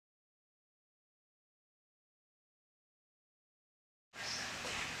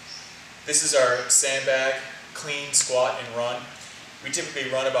This is our sandbag, clean, squat, and run. We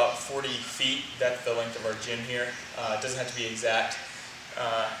typically run about 40 feet. That's the length of our gym here. It doesn't have to be exact,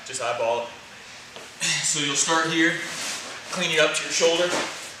 just eyeball it. So you'll start here, clean it up to your shoulder,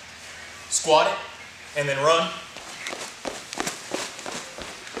 squat it, and then run.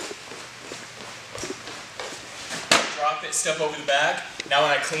 Drop it, step over the bag. Now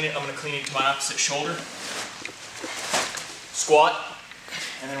when I clean it, I'm going to clean it to my opposite shoulder. Squat,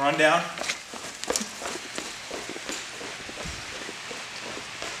 and then run down.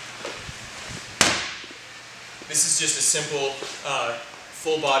 This is just a simple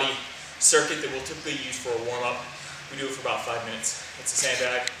full body circuit that we'll typically use for a warm up. We do it for about 5 minutes. It's a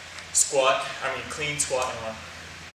sandbag, clean, squat, and run.